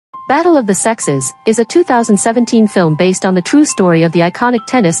Battle of the Sexes is a 2017 film based on the true story of the iconic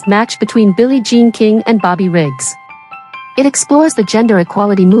tennis match between Billie Jean King and Bobby Riggs. It explores the gender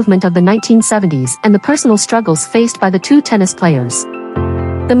equality movement of the 1970s and the personal struggles faced by the two tennis players.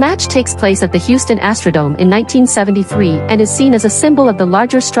 The match takes place at the Houston Astrodome in 1973 and is seen as a symbol of the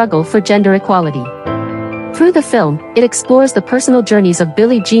larger struggle for gender equality. Through the film, it explores the personal journeys of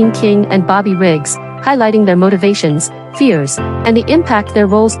Billie Jean King and Bobby Riggs, highlighting their motivations, fears, and the impact their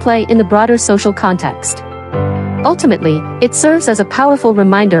roles play in the broader social context. Ultimately, it serves as a powerful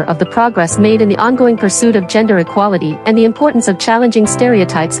reminder of the progress made in the ongoing pursuit of gender equality and the importance of challenging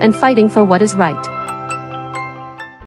stereotypes and fighting for what is right.